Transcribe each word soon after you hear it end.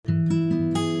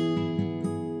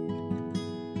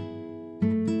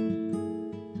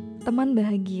Teman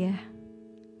Bahagia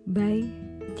by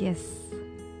Jess.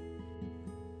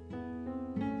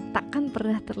 Takkan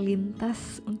pernah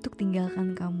terlintas untuk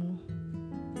tinggalkan kamu,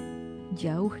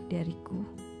 jauh dariku,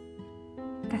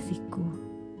 kasihku.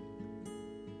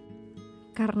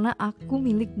 Karena aku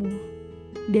milikmu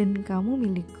dan kamu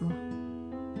milikku,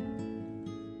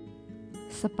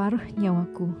 separuh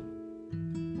nyawaku.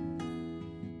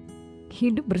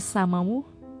 Hidup bersamamu,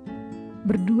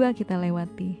 berdua kita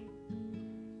lewati.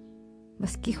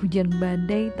 Meski hujan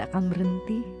badai tak akan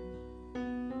berhenti,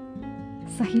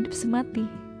 sehidup semati.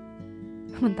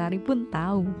 Mentari pun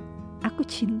tahu aku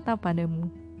cinta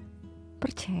padamu.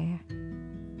 Percaya,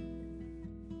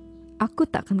 aku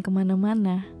tak akan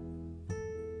kemana-mana.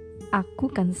 Aku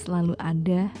kan selalu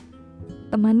ada,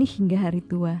 temani hingga hari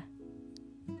tua.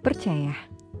 Percaya,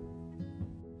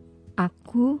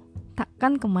 aku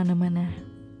takkan kemana-mana.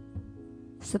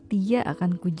 Setia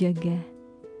akan kujaga.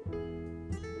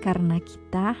 Karena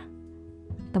kita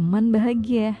teman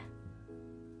bahagia.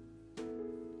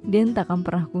 Dan takkan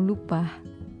pernah ku lupa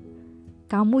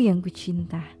kamu yang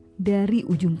kucinta. Dari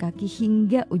ujung kaki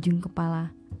hingga ujung kepala,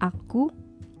 aku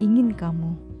ingin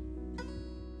kamu.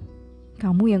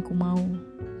 Kamu yang ku mau,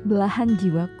 belahan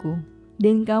jiwaku,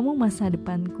 dan kamu masa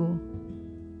depanku.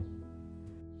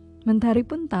 Mentari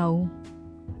pun tahu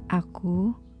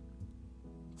aku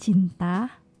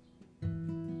cinta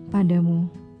padamu.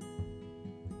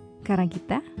 Karena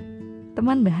kita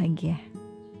teman bahagia.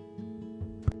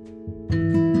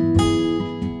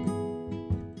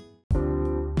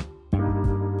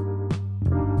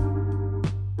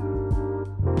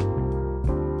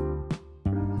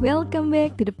 Welcome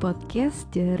back to the podcast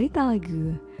Cerita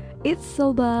Lagu. It's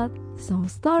all about song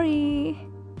story.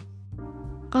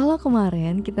 Kalau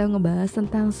kemarin kita ngebahas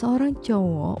tentang seorang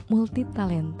cowok multi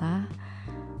talenta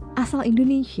asal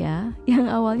Indonesia yang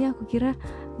awalnya aku kira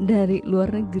dari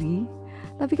luar negeri,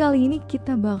 tapi kali ini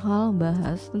kita bakal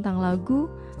bahas tentang lagu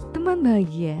Teman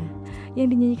Bahagia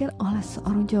yang dinyanyikan oleh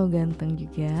seorang cowok ganteng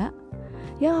juga,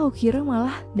 yang aku kira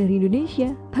malah dari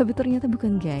Indonesia, tapi ternyata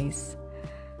bukan, guys.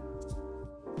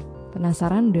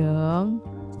 Penasaran dong?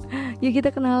 Yuk kita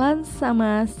kenalan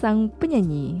sama sang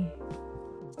penyanyi.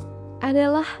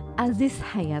 Adalah Aziz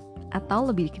Hayat, atau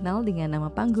lebih dikenal dengan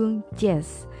nama panggung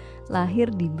Jess.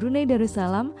 Lahir di Brunei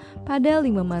Darussalam pada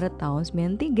 5 Maret tahun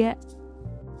 93.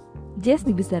 Jess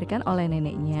dibesarkan oleh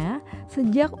neneknya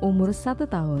sejak umur 1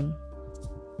 tahun.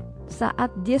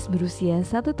 Saat Jess berusia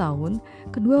 1 tahun,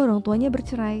 kedua orang tuanya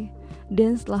bercerai.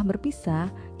 Dan setelah berpisah,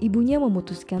 ibunya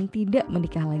memutuskan tidak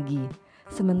menikah lagi.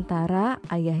 Sementara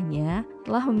ayahnya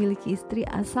telah memiliki istri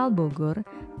asal Bogor,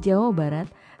 Jawa Barat,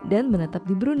 dan menetap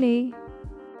di Brunei.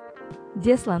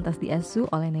 Jess lantas diasuh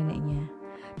oleh neneknya.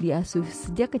 Diasuh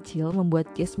sejak kecil membuat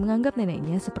Jess menganggap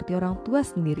neneknya seperti orang tua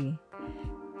sendiri.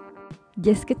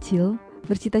 Jess kecil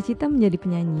bercita-cita menjadi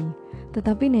penyanyi,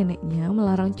 tetapi neneknya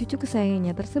melarang cucu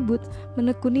kesayangannya tersebut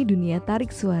menekuni dunia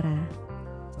tarik suara.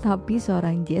 Tapi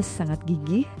seorang Jess sangat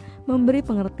gigih memberi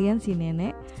pengertian si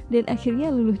nenek dan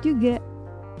akhirnya luluh juga.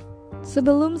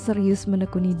 Sebelum serius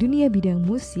menekuni dunia bidang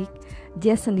musik,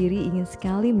 Jess sendiri ingin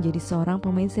sekali menjadi seorang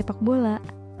pemain sepak bola.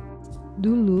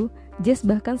 Dulu, Jess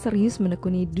bahkan serius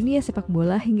menekuni dunia sepak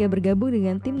bola hingga bergabung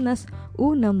dengan timnas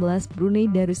U16 Brunei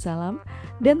Darussalam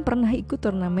dan pernah ikut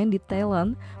turnamen di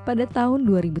Thailand pada tahun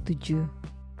 2007.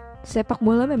 Sepak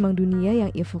bola memang dunia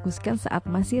yang ia fokuskan saat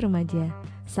masih remaja.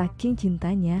 Saking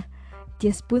cintanya,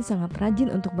 Jess pun sangat rajin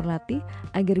untuk berlatih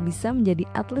agar bisa menjadi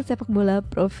atlet sepak bola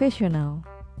profesional.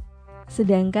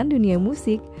 Sedangkan dunia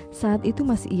musik saat itu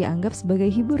masih ia anggap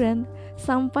sebagai hiburan,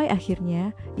 sampai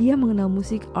akhirnya ia mengenal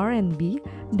musik R&B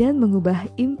dan mengubah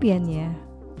impiannya.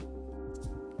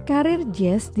 Karir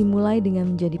Jess dimulai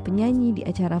dengan menjadi penyanyi di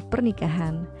acara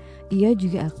pernikahan. Ia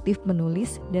juga aktif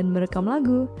menulis dan merekam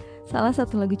lagu. Salah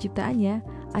satu lagu ciptaannya,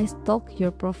 I Stalk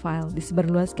Your Profile,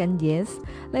 disebarluaskan Jess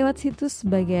lewat situs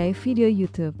sebagai video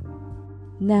YouTube.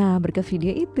 Nah, berkat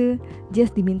video itu,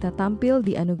 Jess diminta tampil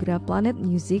di Anugerah Planet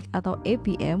Music atau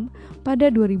APM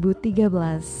pada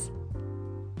 2013.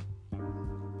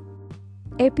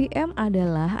 APM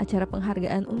adalah acara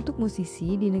penghargaan untuk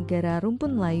musisi di negara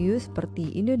rumpun Melayu seperti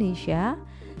Indonesia,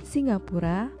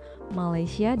 Singapura,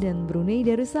 Malaysia, dan Brunei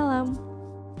Darussalam.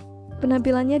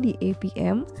 Penampilannya di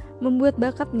APM membuat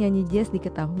bakat menyanyi Jess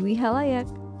diketahui halayak.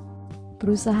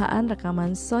 Perusahaan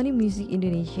rekaman Sony Music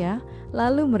Indonesia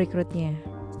lalu merekrutnya.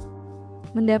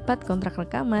 Mendapat kontrak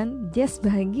rekaman, Jess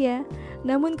bahagia.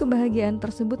 Namun kebahagiaan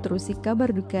tersebut terusik kabar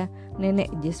duka.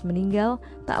 Nenek Jess meninggal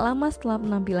tak lama setelah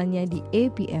penampilannya di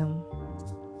APM.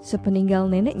 Sepeninggal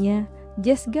neneknya,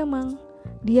 Jess gamang.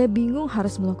 Dia bingung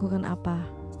harus melakukan apa.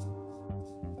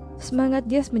 Semangat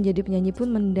Jess menjadi penyanyi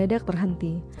pun mendadak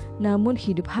terhenti. namun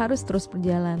hidup harus terus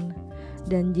berjalan.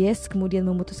 Dan Jess kemudian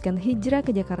memutuskan hijrah ke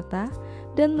Jakarta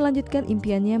dan melanjutkan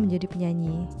impiannya menjadi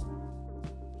penyanyi.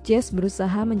 Jess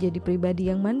berusaha menjadi pribadi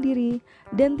yang mandiri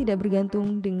dan tidak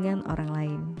bergantung dengan orang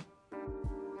lain.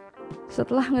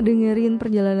 Setelah ngedengerin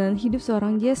perjalanan hidup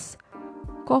seorang Jess,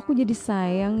 kok aku jadi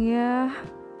sayang ya?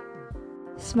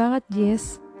 Semangat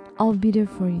Jess, I'll be there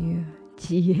for you.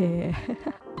 Cie.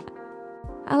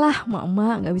 Alah,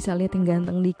 mak-mak gak bisa lihat yang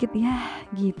ganteng dikit ya,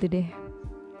 gitu deh.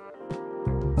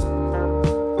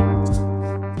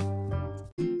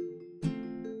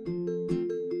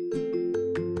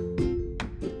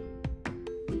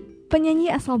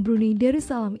 Penyanyi asal Brunei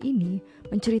Darussalam ini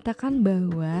menceritakan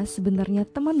bahwa sebenarnya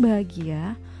teman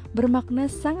bahagia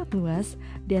bermakna sangat luas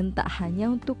dan tak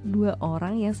hanya untuk dua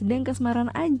orang yang sedang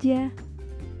kasmaran aja.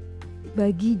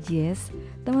 Bagi Jess,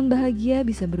 teman bahagia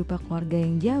bisa berupa keluarga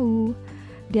yang jauh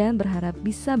dan berharap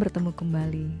bisa bertemu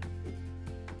kembali.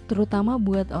 Terutama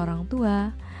buat orang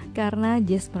tua, karena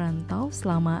Jess merantau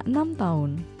selama 6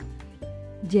 tahun.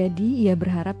 Jadi ia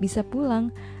berharap bisa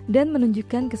pulang dan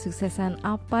menunjukkan kesuksesan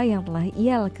apa yang telah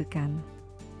ia lakukan.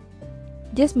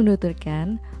 Jess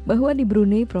menuturkan bahwa di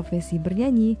Brunei profesi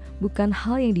bernyanyi bukan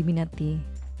hal yang diminati.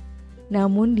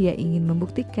 Namun dia ingin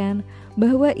membuktikan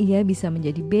bahwa ia bisa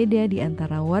menjadi beda di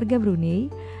antara warga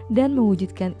Brunei dan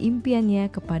mewujudkan impiannya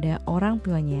kepada orang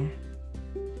tuanya.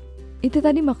 Itu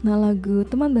tadi makna lagu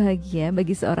Teman Bahagia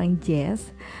bagi seorang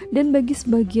Jess, dan bagi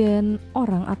sebagian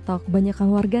orang atau kebanyakan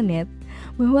warganet,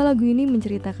 bahwa lagu ini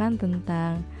menceritakan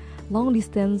tentang long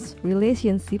distance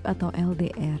relationship atau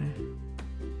LDR,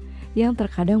 yang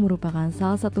terkadang merupakan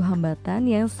salah satu hambatan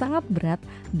yang sangat berat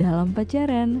dalam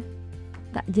pacaran.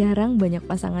 Tak jarang banyak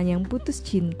pasangan yang putus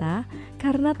cinta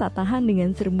karena tak tahan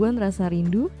dengan serbuan rasa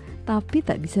rindu tapi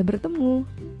tak bisa bertemu.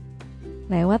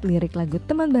 Lewat lirik lagu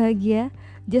Teman Bahagia,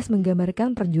 Jess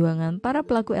menggambarkan perjuangan para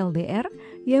pelaku LDR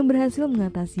yang berhasil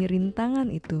mengatasi rintangan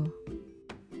itu.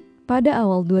 Pada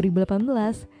awal 2018,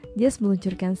 Jess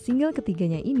meluncurkan single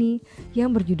ketiganya ini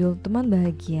yang berjudul Teman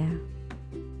Bahagia.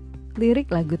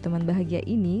 Lirik lagu Teman Bahagia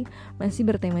ini masih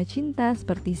bertema cinta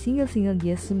seperti single-single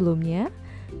Jess sebelumnya,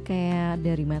 kayak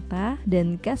Dari Mata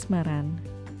dan Kasmaran.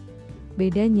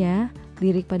 Bedanya,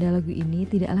 lirik pada lagu ini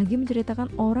tidak lagi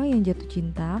menceritakan orang yang jatuh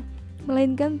cinta,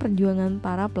 melainkan perjuangan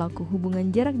para pelaku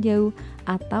hubungan jarak jauh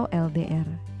atau LDR.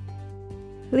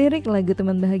 Lirik lagu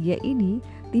Teman Bahagia ini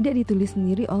tidak ditulis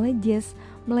sendiri oleh Jess,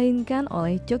 melainkan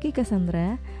oleh Choky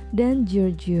Cassandra dan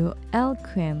Giorgio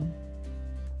Elquen.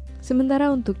 Sementara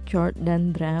untuk chord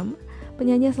dan drum,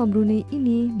 penyanyi asal Brunei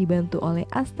ini dibantu oleh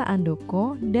Asta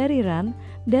Andoko dari Ran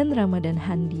dan Ramadan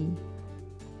Handi.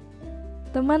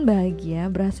 Teman Bahagia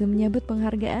berhasil menyabet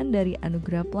penghargaan dari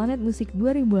Anugerah Planet Musik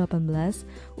 2018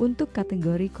 untuk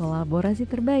kategori kolaborasi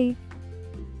terbaik.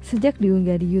 Sejak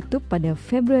diunggah di YouTube pada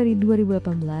Februari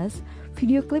 2018,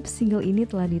 video klip single ini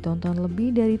telah ditonton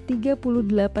lebih dari 38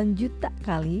 juta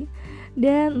kali,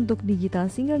 dan untuk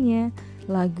digital singlenya,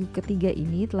 lagu ketiga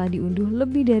ini telah diunduh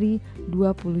lebih dari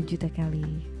 20 juta kali.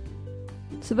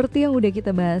 Seperti yang udah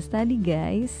kita bahas tadi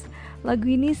guys, lagu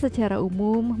ini secara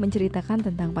umum menceritakan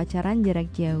tentang pacaran jarak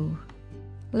jauh.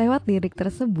 Lewat lirik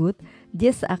tersebut,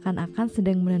 Jess seakan-akan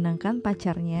sedang menenangkan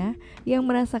pacarnya yang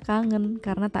merasa kangen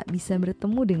karena tak bisa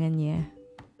bertemu dengannya.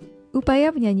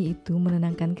 Upaya penyanyi itu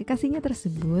menenangkan kekasihnya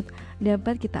tersebut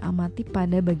dapat kita amati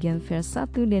pada bagian verse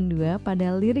 1 dan 2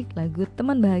 pada lirik lagu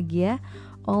Teman Bahagia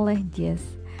oleh Jess.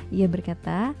 Ia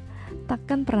berkata,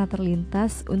 "Takkan pernah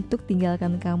terlintas untuk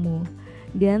tinggalkan kamu,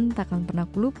 dan takkan pernah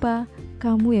kulupa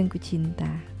kamu yang kucinta."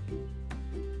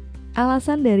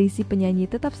 Alasan dari si penyanyi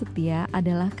tetap setia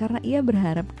adalah karena ia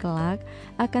berharap kelak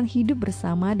akan hidup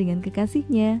bersama dengan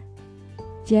kekasihnya.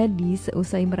 Jadi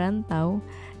seusai merantau,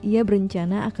 ia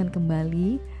berencana akan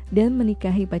kembali dan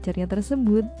menikahi pacarnya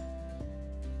tersebut.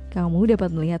 Kamu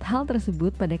dapat melihat hal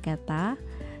tersebut pada kata,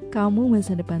 "Kamu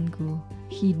masa depanku,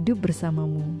 hidup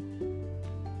bersamamu."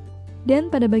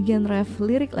 Dan pada bagian ref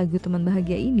lirik lagu Teman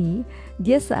Bahagia ini,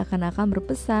 Jess seakan-akan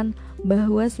berpesan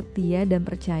bahwa setia dan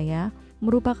percaya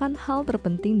merupakan hal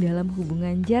terpenting dalam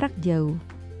hubungan jarak jauh.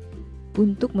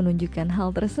 Untuk menunjukkan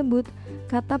hal tersebut,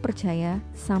 kata percaya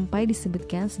sampai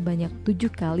disebutkan sebanyak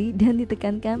 7 kali dan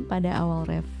ditekankan pada awal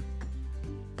ref.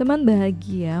 Teman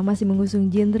Bahagia masih mengusung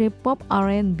genre pop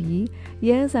R&B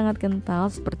yang sangat kental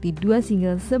seperti dua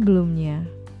single sebelumnya.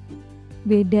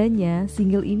 Bedanya,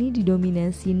 single ini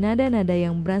didominasi nada-nada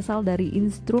yang berasal dari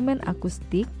instrumen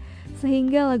akustik,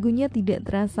 sehingga lagunya tidak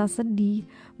terasa sedih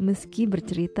meski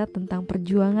bercerita tentang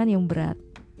perjuangan yang berat.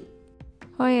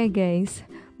 Oh ya guys,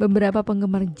 Beberapa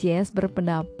penggemar jazz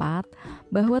berpendapat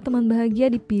bahwa Teman Bahagia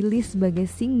dipilih sebagai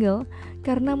single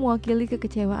karena mewakili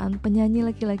kekecewaan penyanyi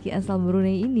laki-laki asal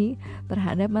Brunei ini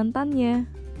terhadap mantannya.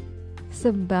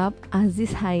 Sebab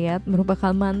Aziz Hayat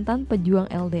merupakan mantan pejuang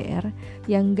LDR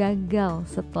yang gagal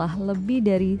setelah lebih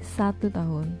dari 1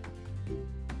 tahun.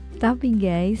 Tapi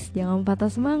guys, jangan patah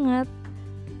semangat.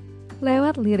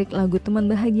 Lewat lirik lagu Teman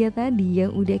Bahagia tadi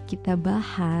yang udah kita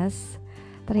bahas,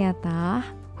 ternyata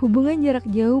hubungan jarak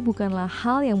jauh bukanlah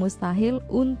hal yang mustahil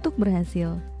untuk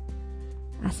berhasil.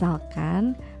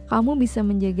 Asalkan kamu bisa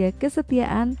menjaga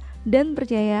kesetiaan dan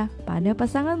percaya pada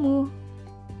pasanganmu.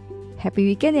 Happy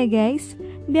weekend ya guys,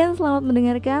 dan selamat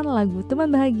mendengarkan lagu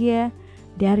Teman Bahagia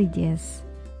dari Jazz.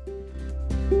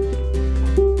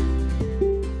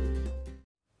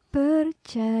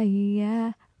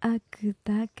 Percaya aku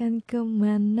takkan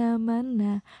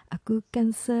kemana-mana, aku kan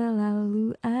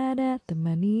selalu ada,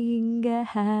 temani hingga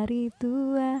hari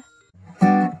tua.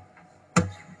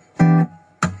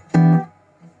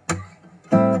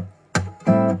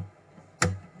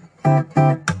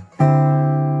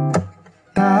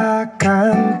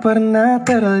 Takkan pernah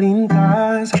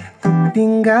terlintas untuk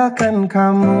tinggalkan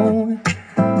kamu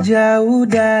jauh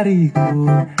dariku,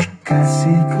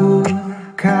 kasihku.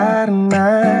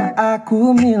 Karena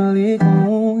aku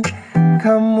milikmu,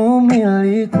 kamu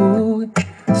milikku,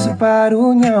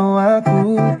 separuh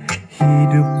nyawaku.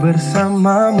 Hidup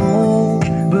bersamamu,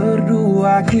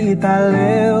 berdua kita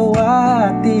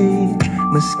lewati.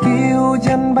 Meski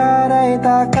hujan badai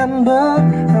takkan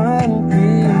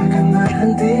berhenti,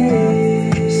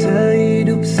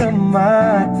 sehidup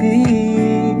semati.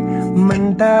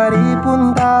 Mentari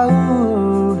pun tahu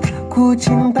ku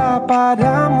cinta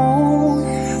padamu.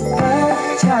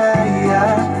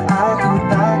 Percaya aku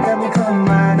takkan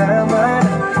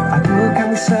kemana-mana, aku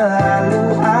kan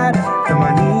selalu ada,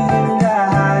 temani hingga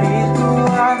hari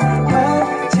tua.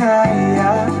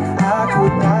 Percaya aku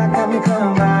takkan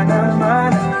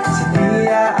kemana-mana,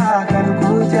 setia akan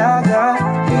ku jaga,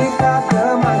 kita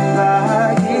teman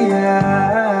bahagia.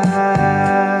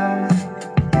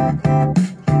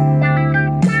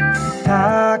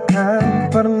 Takkan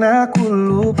pernah ku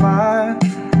lupa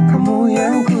kamu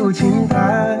yang ku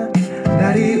cinta,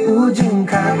 dari ujung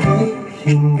kaki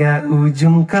hingga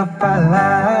ujung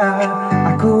kepala.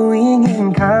 Aku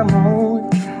ingin kamu,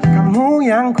 kamu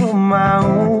yang ku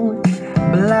mau,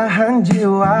 belahan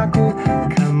jiwaku,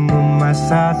 kamu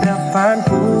masa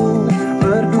depanku.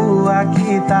 Berdua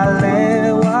kita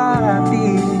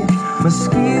lewati,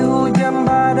 meski hujan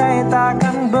badai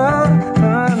takkan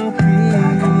berhenti,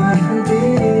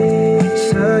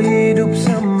 sehidup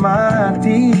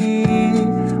semati.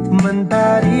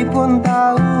 Mentari pun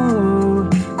tahu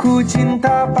ku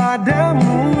cinta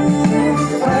padamu.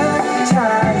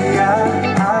 Percaya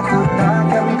aku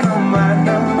takkan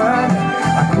kemana-mana,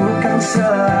 aku kan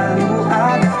selalu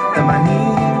ada, temani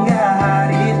hingga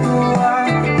hari tua.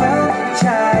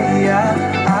 Percaya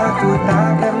aku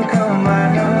takkan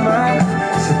kemana-mana,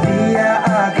 setia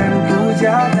akan ku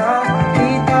jaga,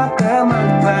 kita teman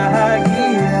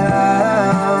bahagia.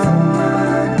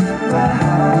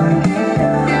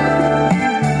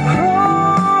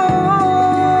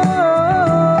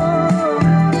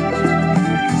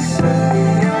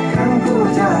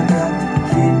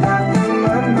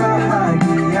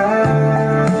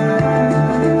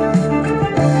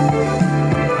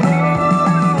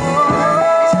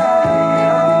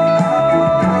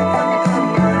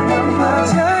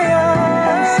 Percaya,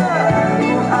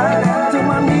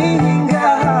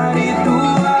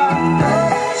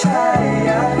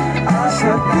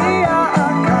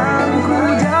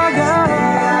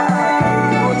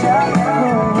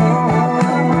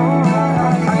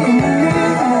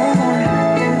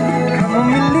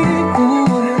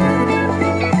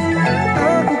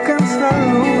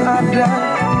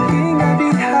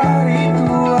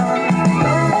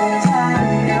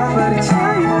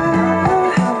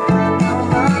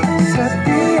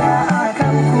 setia